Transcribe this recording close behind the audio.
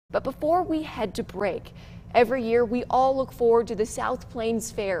But before we head to break, every year we all look forward to the South Plains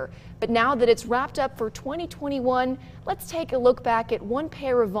Fair. But now that it's wrapped up for 2021, let's take a look back at one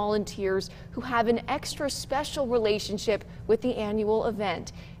pair of volunteers who have an extra special relationship with the annual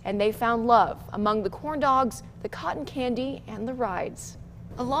event. And they found love among the corn dogs, the cotton candy, and the rides.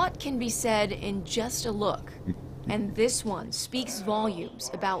 A lot can be said in just a look. And this one speaks volumes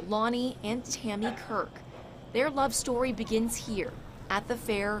about Lonnie and Tammy Kirk. Their love story begins here at the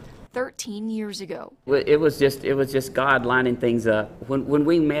fair 13 years ago. It was just God lining things up. When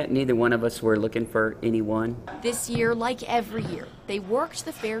we met, neither one of us were looking for anyone. This year, like every year, they worked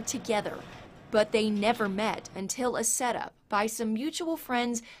the fair together, but they never met until a setup by some mutual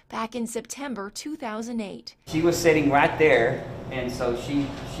friends back in September 2008. She was sitting right there, and so she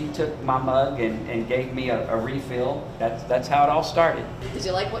took my mug and gave me a refill. That's how it all started. Did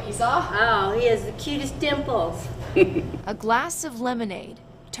you like what you saw? Oh, he has the cutest dimples. A glass of lemonade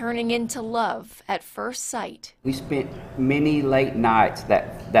turning into love at first sight. We spent many late nights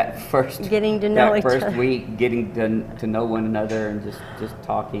that first week getting to know one another and just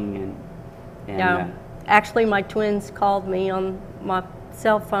talking and yeah. Actually, my twins called me on my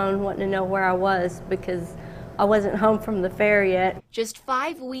cell phone wanting to know where I was because I wasn't home from the fair yet. Just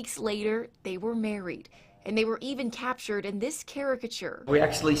 5 weeks later, they were married. And they were even captured in this caricature. We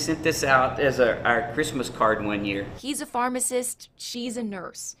actually sent this out as our Christmas card one year. He's a pharmacist, she's a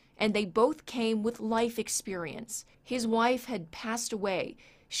nurse, and they both came with life experience. His wife had passed away.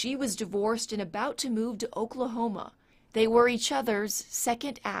 She was divorced and about to move to Oklahoma. They were each other's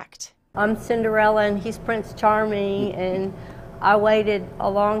second act. I'm Cinderella and he's Prince Charming, and I waited a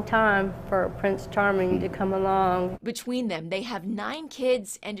long time for Prince Charming to come along. Between them, they have 9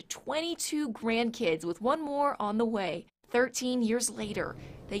 kids and 22 grandkids, with one more on the way. 13 years later,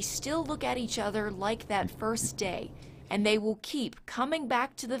 they still look at each other like that first day, and they will keep coming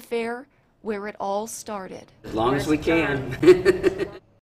back to the fair where it all started. As long as we can.